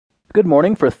Good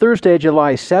morning for Thursday,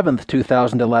 July 7th,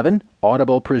 2011.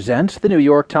 Audible presents the New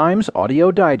York Times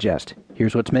Audio Digest.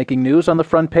 Here's what's making news on the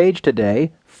front page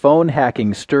today. Phone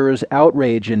hacking stirs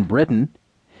outrage in Britain.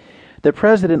 The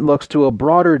president looks to a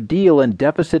broader deal in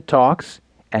deficit talks.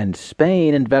 And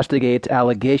Spain investigates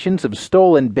allegations of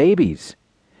stolen babies.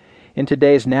 In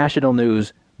today's national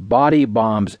news, body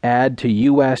bombs add to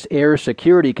U.S. air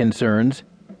security concerns.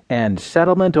 And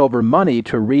settlement over money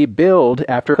to rebuild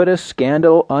after could a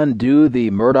scandal undo the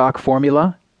Murdoch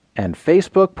formula? And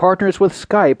Facebook partners with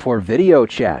Skype for video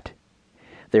chat.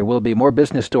 There will be more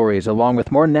business stories along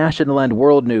with more national and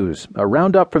world news, a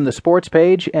roundup from the sports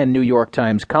page and New York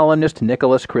Times columnist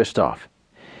Nicholas Kristof.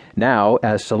 Now,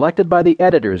 as selected by the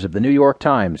editors of the New York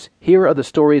Times, here are the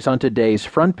stories on today's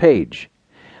front page.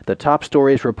 The top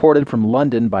stories reported from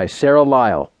London by Sarah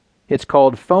Lyle. It's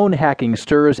called Phone Hacking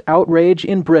Stirs Outrage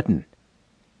in Britain.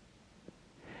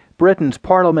 Britain's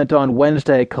Parliament on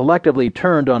Wednesday collectively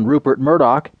turned on Rupert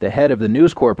Murdoch, the head of the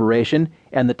News Corporation,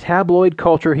 and the tabloid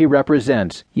culture he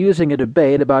represents, using a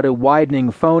debate about a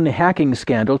widening phone hacking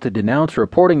scandal to denounce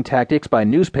reporting tactics by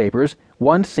newspapers,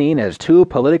 once seen as too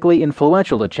politically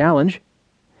influential to challenge.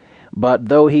 But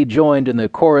though he joined in the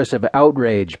chorus of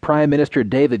outrage, Prime Minister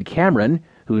David Cameron,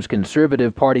 whose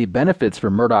Conservative Party benefits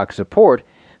from Murdoch's support,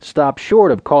 stopped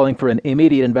short of calling for an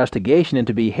immediate investigation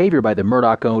into behavior by the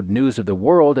Murdoch-owned News of the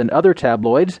World and other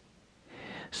tabloids.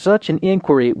 Such an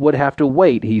inquiry would have to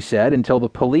wait, he said, until the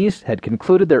police had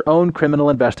concluded their own criminal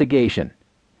investigation.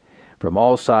 From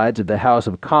all sides of the House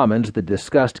of Commons, the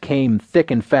disgust came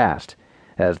thick and fast,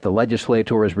 as the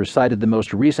legislators recited the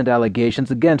most recent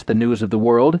allegations against the News of the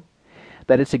World,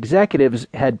 that its executives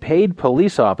had paid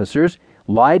police officers,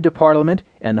 lied to Parliament,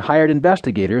 and hired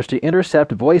investigators to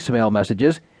intercept voicemail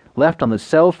messages left on the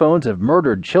cell phones of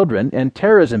murdered children and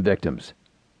terrorism victims.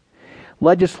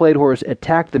 Legislators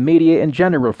attacked the media in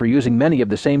general for using many of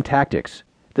the same tactics.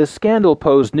 The scandal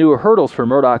posed new hurdles for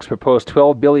Murdoch's proposed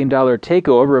 $12 billion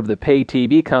takeover of the pay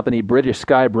TV company British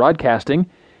Sky Broadcasting,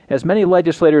 as many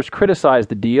legislators criticized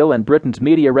the deal and Britain's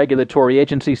media regulatory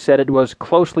agency said it was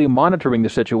closely monitoring the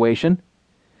situation.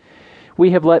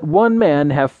 "We have let one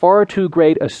man have far too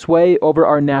great a sway over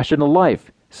our national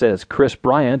life," says Chris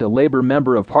Bryant, a Labour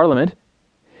member of Parliament.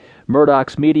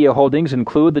 Murdoch's media holdings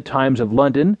include the Times of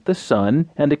London, The Sun,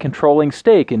 and a controlling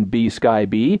stake in Sky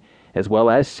B, as well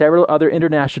as several other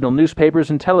international newspapers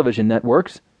and television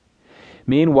networks.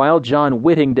 Meanwhile, John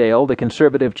Whittingdale, the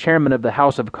Conservative chairman of the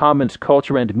House of Commons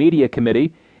Culture and Media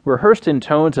Committee, rehearsed in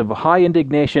tones of high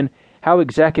indignation how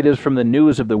executives from the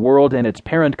News of the World and its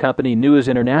parent company News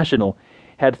International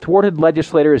had thwarted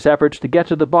legislators' efforts to get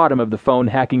to the bottom of the phone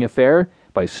hacking affair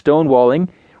by stonewalling,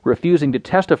 refusing to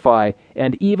testify,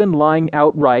 and even lying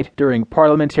outright during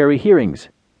parliamentary hearings.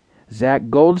 Zach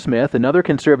Goldsmith, another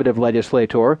conservative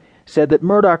legislator, said that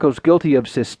Murdoch was guilty of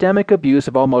systemic abuse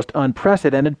of almost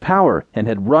unprecedented power and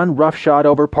had run roughshod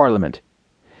over Parliament.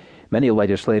 Many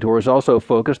legislators also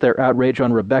focused their outrage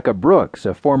on Rebekah Brooks,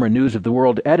 a former News of the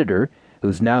World editor,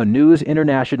 who's now News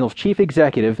International's chief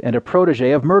executive and a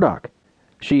protege of Murdoch.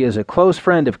 She is a close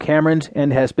friend of Cameron's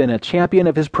and has been a champion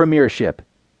of his premiership.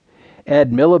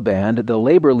 Ed Miliband, the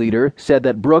Labour leader, said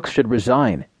that Brooks should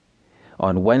resign.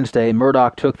 On Wednesday,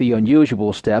 Murdoch took the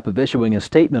unusual step of issuing a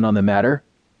statement on the matter.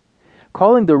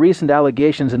 Calling the recent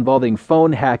allegations involving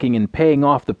phone hacking and paying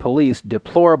off the police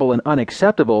deplorable and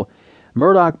unacceptable,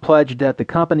 Murdoch pledged that the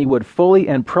company would fully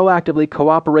and proactively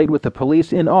cooperate with the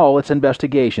police in all its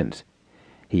investigations.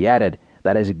 He added,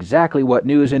 "That is exactly what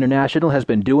News International has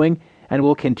been doing and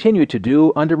will continue to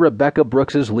do under Rebekah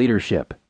Brooks's leadership."